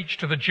a speech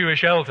to the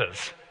Jewish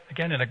elders,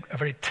 again in a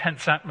very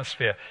tense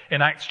atmosphere,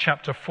 in Acts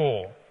chapter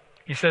 4,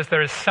 he says,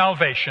 there is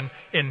salvation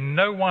in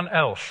no one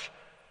else,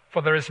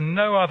 for there is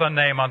no other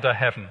name under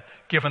heaven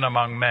given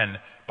among men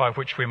by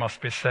which we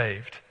must be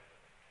saved.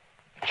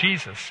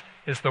 Jesus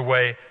is the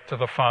way to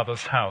the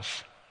Father's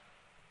house.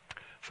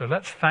 So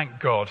let's thank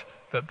God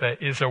that there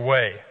is a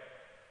way,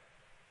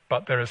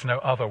 but there is no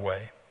other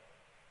way.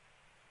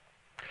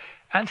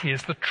 And he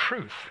is the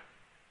truth.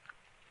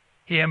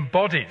 He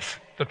embodies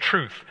the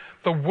truth.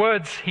 The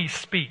words he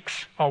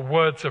speaks are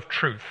words of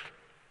truth.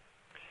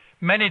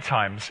 Many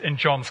times in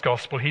John's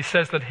Gospel, he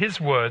says that his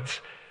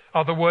words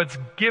are the words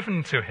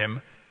given to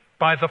him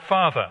by the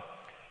Father.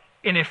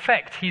 In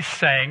effect, he's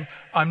saying,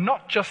 I'm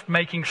not just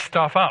making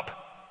stuff up.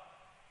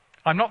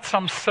 I'm not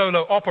some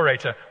solo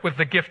operator with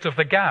the gift of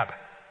the gab.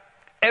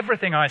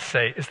 Everything I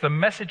say is the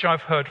message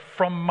I've heard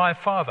from my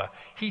Father.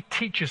 He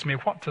teaches me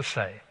what to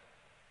say.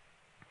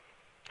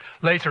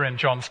 Later in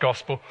John's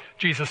Gospel,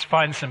 Jesus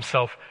finds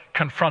himself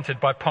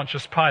confronted by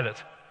Pontius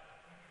Pilate.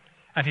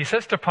 And he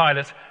says to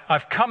Pilate,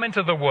 I've come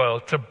into the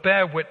world to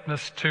bear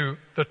witness to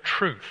the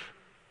truth.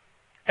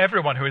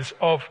 Everyone who is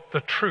of the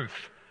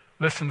truth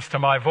listens to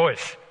my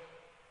voice.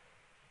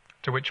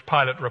 To which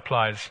Pilate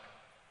replies,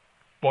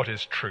 what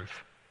is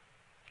truth?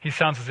 He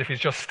sounds as if he's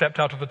just stepped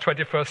out of the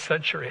 21st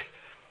century.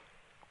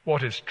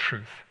 What is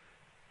truth?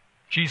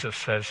 Jesus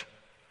says,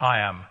 I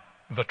am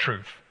the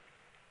truth.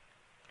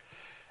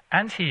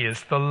 And he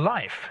is the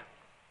life.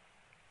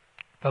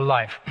 The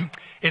life.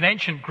 In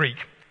ancient Greek,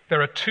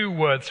 there are two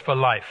words for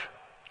life.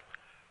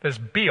 There's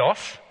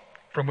bios,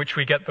 from which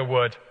we get the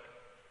word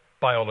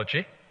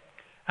biology,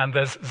 and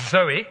there's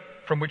zoe,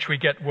 from which we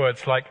get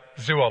words like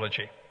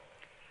zoology.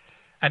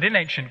 And in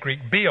ancient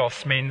Greek,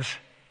 bios means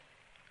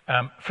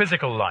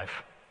physical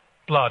life,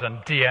 blood and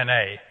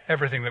DNA,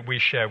 everything that we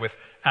share with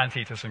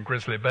anteaters and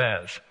grizzly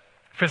bears,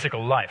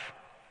 physical life.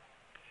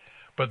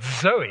 But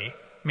zoe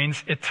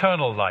means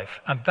eternal life,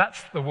 and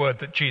that's the word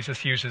that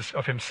Jesus uses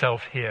of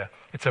himself here.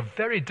 It's a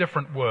very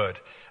different word,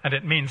 and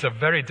it means a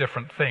very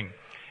different thing.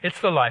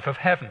 It's the life of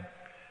heaven,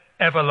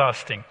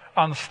 everlasting,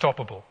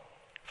 unstoppable,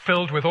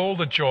 filled with all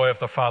the joy of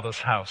the Father's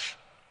house.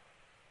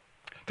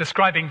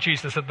 Describing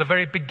Jesus at the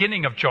very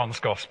beginning of John's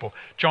Gospel,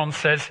 John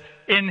says,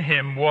 in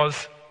him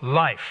was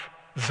life,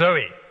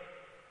 Zoe.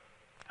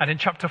 And in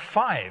chapter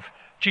 5,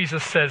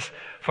 Jesus says,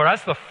 for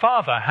as the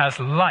Father has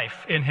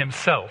life in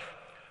himself,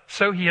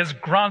 so he has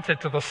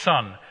granted to the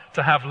Son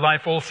to have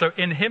life also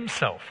in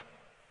himself.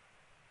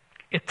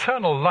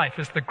 Eternal life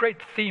is the great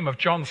theme of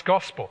John's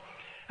Gospel,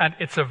 and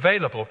it's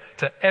available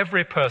to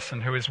every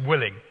person who is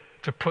willing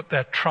to put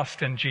their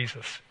trust in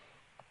Jesus.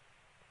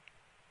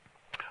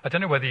 I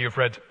don't know whether you've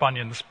read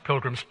Bunyan's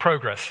Pilgrim's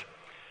Progress,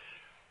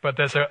 but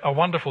there's a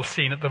wonderful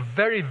scene at the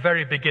very,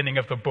 very beginning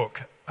of the book.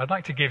 I'd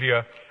like to give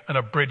you an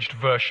abridged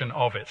version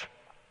of it.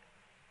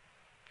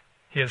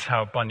 Here's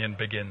how Bunyan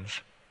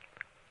begins.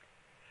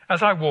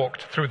 As I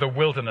walked through the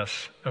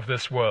wilderness of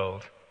this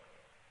world,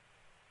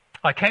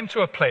 I came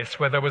to a place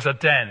where there was a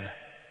den,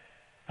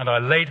 and I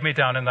laid me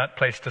down in that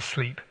place to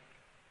sleep.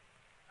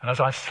 And as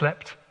I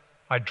slept,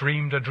 I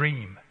dreamed a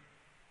dream.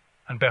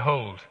 And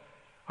behold,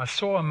 I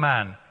saw a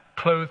man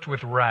clothed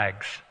with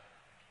rags,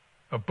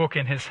 a book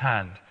in his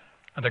hand,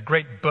 and a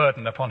great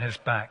burden upon his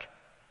back.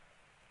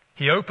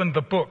 He opened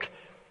the book,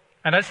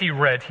 and as he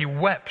read, he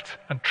wept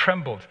and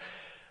trembled,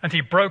 and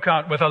he broke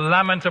out with a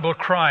lamentable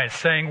cry,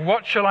 saying,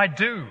 what shall I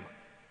do?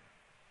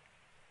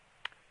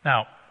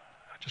 Now,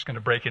 I'm just going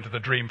to break into the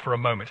dream for a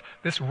moment.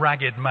 This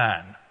ragged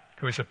man,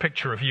 who is a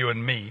picture of you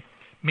and me,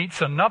 meets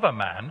another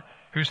man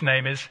whose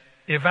name is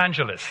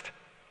Evangelist.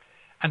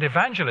 And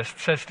Evangelist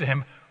says to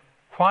him,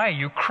 why are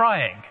you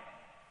crying?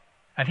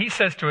 And he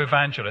says to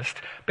Evangelist,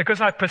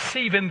 because I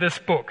perceive in this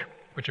book,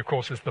 which of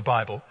course is the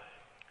Bible,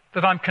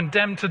 that I'm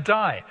condemned to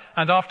die,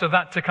 and after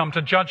that to come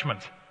to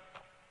judgment.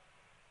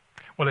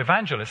 Well,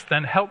 Evangelist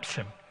then helps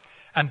him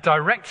and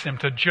directs him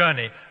to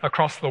journey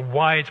across the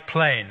wide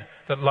plain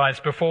that lies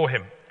before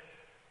him,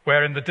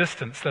 where in the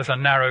distance there's a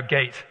narrow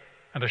gate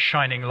and a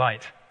shining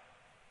light.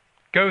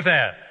 Go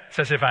there,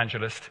 says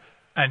Evangelist,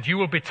 and you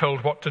will be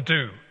told what to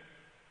do.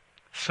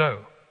 So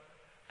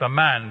the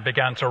man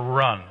began to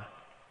run,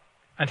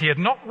 and he had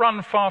not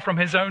run far from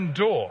his own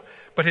door,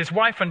 but his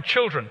wife and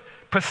children,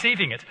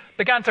 perceiving it,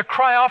 began to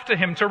cry after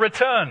him to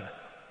return.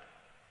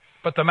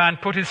 But the man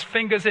put his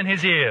fingers in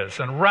his ears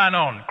and ran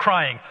on,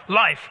 crying,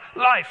 life,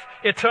 life,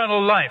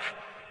 eternal life.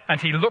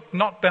 And he looked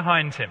not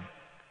behind him,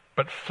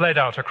 but fled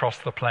out across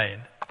the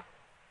plain.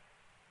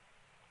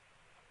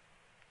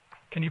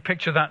 Can you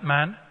picture that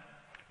man?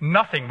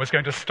 Nothing was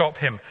going to stop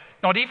him,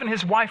 not even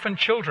his wife and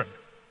children.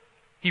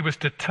 He was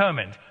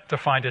determined to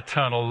find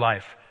eternal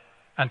life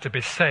and to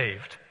be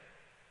saved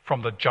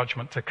from the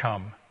judgment to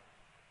come.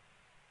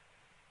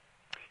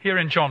 Here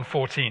in John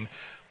 14,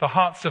 the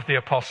hearts of the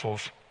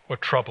apostles were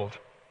troubled.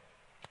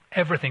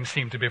 Everything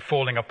seemed to be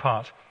falling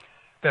apart.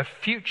 Their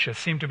future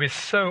seemed to be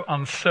so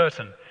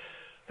uncertain.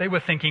 They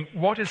were thinking,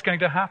 what is going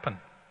to happen?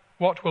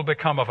 What will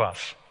become of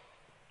us?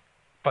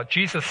 But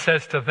Jesus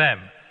says to them,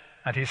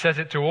 and he says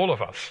it to all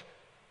of us,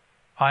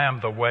 I am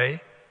the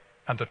way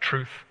and the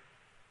truth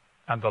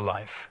and the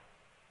life.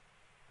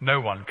 No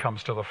one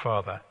comes to the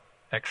Father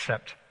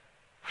except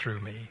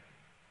through me.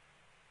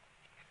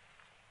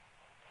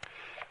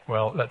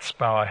 Well, let's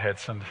bow our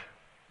heads and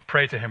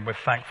pray to him with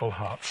thankful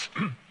hearts.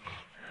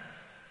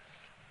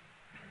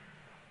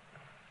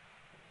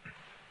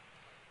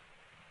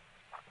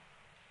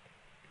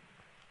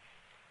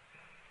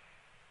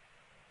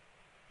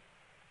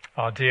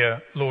 Our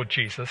dear Lord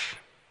Jesus,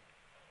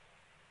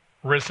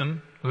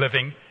 risen,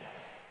 living,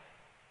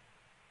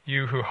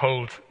 you who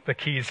hold the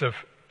keys of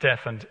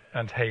death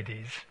and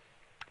Hades,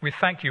 we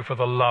thank you for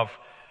the love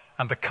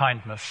and the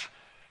kindness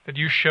that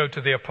you showed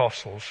to the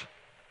apostles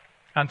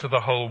and to the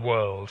whole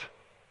world.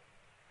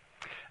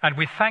 And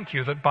we thank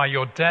you that by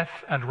your death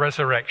and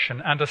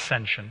resurrection and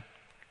ascension,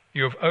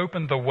 you have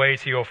opened the way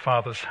to your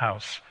Father's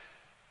house,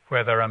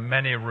 where there are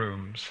many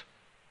rooms.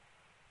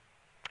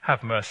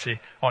 Have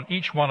mercy on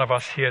each one of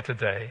us here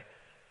today,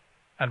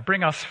 and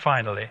bring us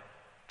finally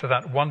to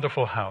that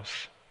wonderful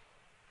house,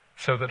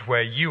 so that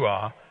where you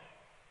are,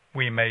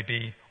 we may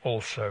be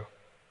also.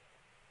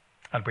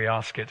 And we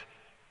ask it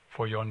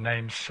for your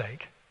name's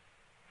sake.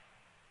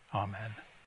 Amen.